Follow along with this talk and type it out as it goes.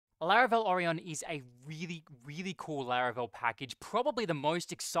Laravel Orion is a really cool Laravel package, probably the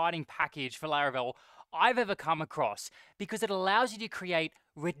most exciting package for Laravel I've ever come across because it allows you to create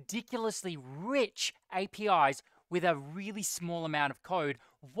ridiculously rich APIs with a really small amount of code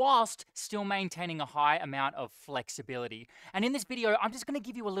whilst still maintaining a high amount of flexibility. And in this video, I'm just going to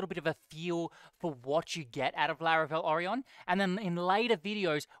give you a little bit of a feel for what you get out of Laravel Orion. And then in later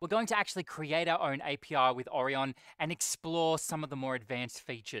videos, we're going to actually create our own API with Orion and explore some of the more advanced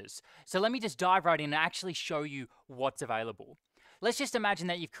features. So let me just dive right in and actually show you what's available. Let's just imagine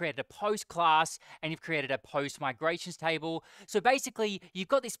that you've created a post class and you've created a post migrations table. So basically, you've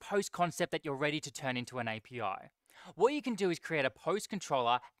got this post concept that you're ready to turn into an API. What you can do is create a post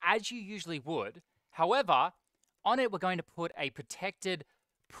controller as you usually would. However, on it, we're going to put a protected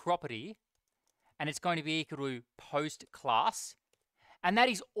property and it's going to be equal to post class. And that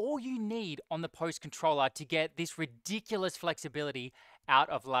is all you need on the post controller to get this ridiculous flexibility out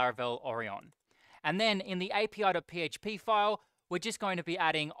of Laravel Orion. And then in the api.php file, we're just going to be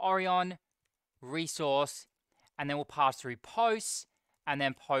adding Orion resource, and then we'll pass through posts and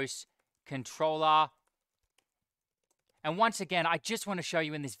then post controller. And once again, I just want to show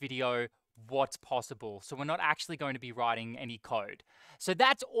you in this video what's possible. So we're not actually going to be writing any code. So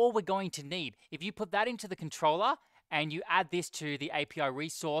that's all we're going to need. If you put that into the controller and you add this to the API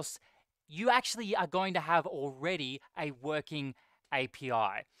resource, you actually are going to have already a working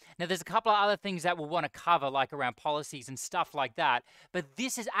API. Now, there's a couple of other things that we'll want to cover, like around policies and stuff like that, but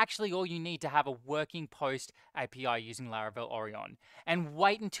this is actually all you need to have a working post API using Laravel Orion. And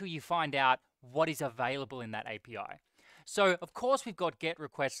wait until you find out what is available in that API. So, of course, we've got GET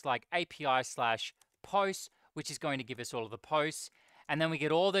requests like API/posts, which is going to give us all of the posts. And then we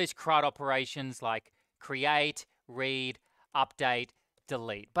get all those CRUD operations like create, read, update,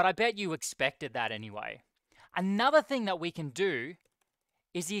 delete. But I bet you expected that anyway. Another thing that we can do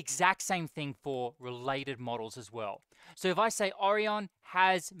is the exact same thing for related models as well. So if I say Orion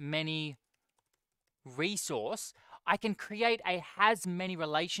has many resource, I can create a has many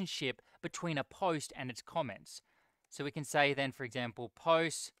relationship between a post and its comments. So we can say then, for example,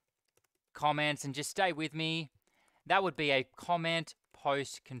 post comments, and just stay with me. That would be a comment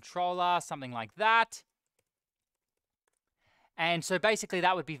post controller, something like that. And so basically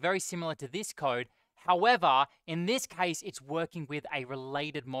that would be very similar to this code. However, in this case, it's working with a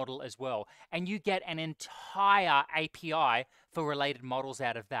related model as well. And you get an entire API for related models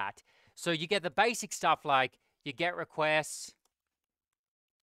out of that. So you get the basic stuff like you get requests.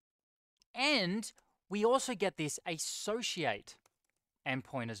 And we also get this associate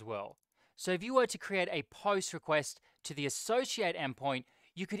endpoint as well. So if you were to create a post request to the associate endpoint,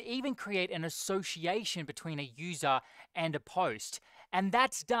 you could even create an association between a user and a post. And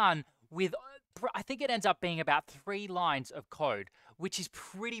that's done with, I think it ends up being about 3 lines of code, which is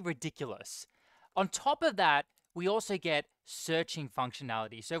pretty ridiculous. On top of that, we also get searching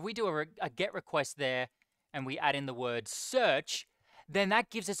functionality. So if we do a GET request there and we add in the word search, then that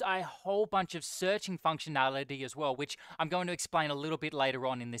gives us a whole bunch of searching functionality as well, which I'm going to explain a little bit later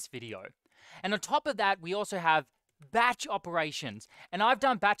on in this video. And on top of that, we also have batch operations. And I've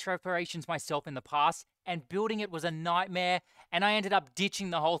done batch operations myself in the past, and building it was a nightmare, and I ended up ditching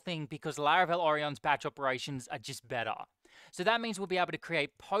the whole thing because Laravel Orion's batch operations are just better. So that means we'll be able to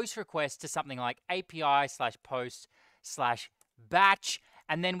create post requests to something like API/post/batch,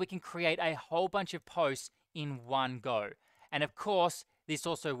 and then we can create a whole bunch of posts in one go. And of course, this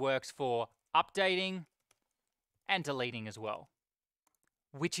also works for updating and deleting as well,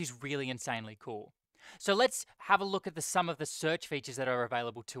 which is really insanely cool. So let's have a look at some of the search features that are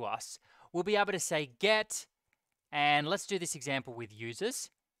available to us. We'll be able to say get, and let's do this example with users.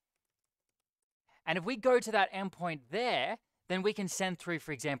 And if we go to that endpoint there, then we can send through,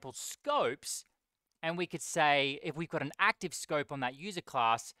 for example, scopes, and we could say if we've got an active scope on that user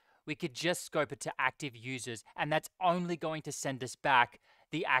class, we could just scope it to active users, and that's only going to send us back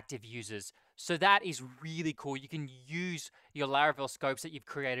the active users. So that is really cool. You can use your Laravel scopes that you've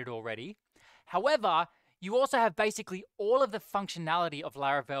created already. However, you also have basically all of the functionality of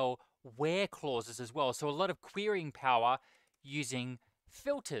Laravel where clauses as well. So a lot of querying power using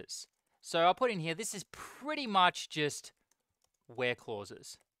filters. So I'll put in here, this is pretty much just where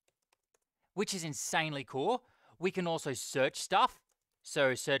clauses, which is insanely cool. We can also search stuff.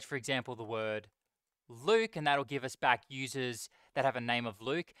 So search, for example, the word Luke, and that'll give us back users that have a name of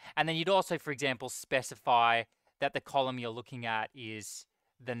Luke. And then you'd also, for example, specify that the column you're looking at is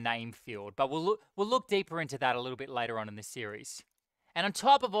the name field. But we'll look deeper into that a little bit later on in this series. And on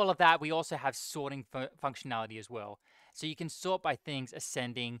top of all of that, we also have sorting functionality as well. So you can sort by things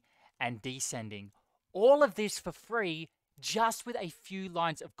ascending and descending. All of this for free just with a few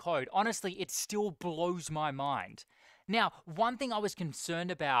lines of code. Honestly, it still blows my mind. Now, one thing I was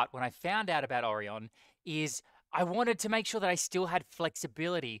concerned about when I found out about Orion is I wanted to make sure that I still had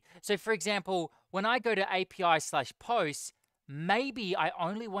flexibility. So for example, when I go to API/posts, maybe I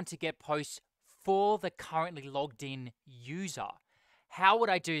only want to get posts for the currently logged in user. How would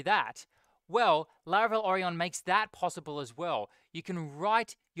I do that? Well, Laravel Orion makes that possible as well. You can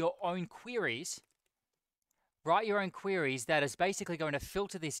write your own queries that is basically going to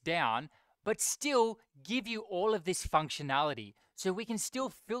filter this down, but still give you all of this functionality. So we can still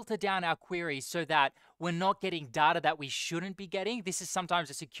filter down our queries so that we're not getting data that we shouldn't be getting. This is sometimes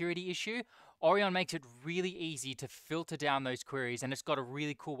a security issue. Orion makes it really easy to filter down those queries, and it's got a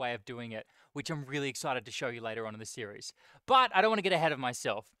really cool way of doing it, which I'm really excited to show you later on in the series. But I don't want to get ahead of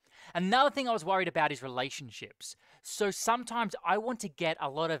myself. Another thing I was worried about is relationships. So sometimes I want to get a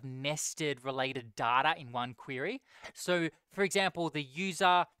lot of nested related data in one query. So for example, the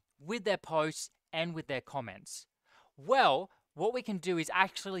user with their posts and with their comments. Well, what we can do is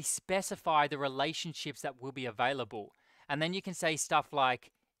actually specify the relationships that will be available. And then you can say stuff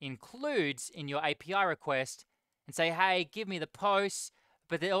like includes in your API request and say, hey, give me the posts,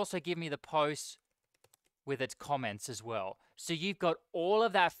 but they also give me the posts with its comments as well. So you've got all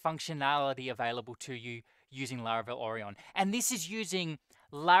of that functionality available to you using Laravel Orion. And this is using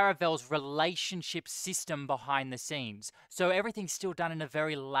Laravel's relationship system behind the scenes. So everything's still done in a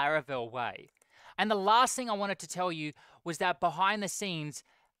very Laravel way. And the last thing I wanted to tell you was that behind the scenes,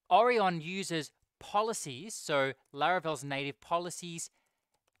 Orion uses policies, so Laravel's native policies,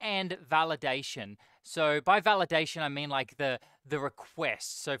 and validation. So by validation, I mean like the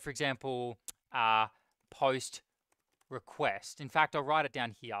request. So for example, post request. In fact, I'll write it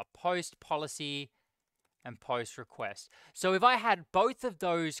down here, post policy and post request. So if I had both of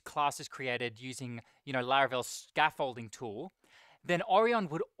those classes created using, Laravel's scaffolding tool, then Orion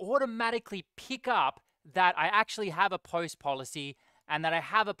would automatically pick up that I actually have a post policy and that I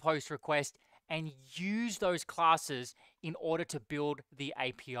have a post request and use those classes in order to build the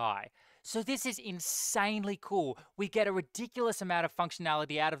API. So this is insanely cool. We get a ridiculous amount of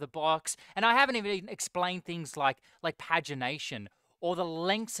functionality out of the box, and I haven't even explained things like pagination or the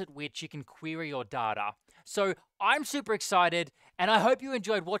lengths at which you can query your data. So I'm super excited, and I hope you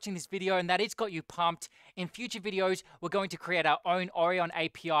enjoyed watching this video and that it's got you pumped. In future videos, we're going to create our own Orion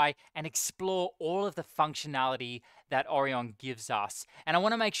API and explore all of the functionality that Orion gives us. And I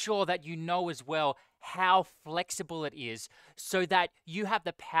want to make sure that you know as well how flexible it is so that you have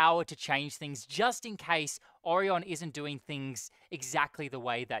the power to change things just in case Orion isn't doing things exactly the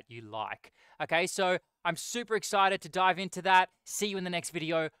way that you like. Okay, so I'm super excited to dive into that. See you in the next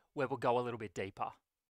video where we'll go a little bit deeper.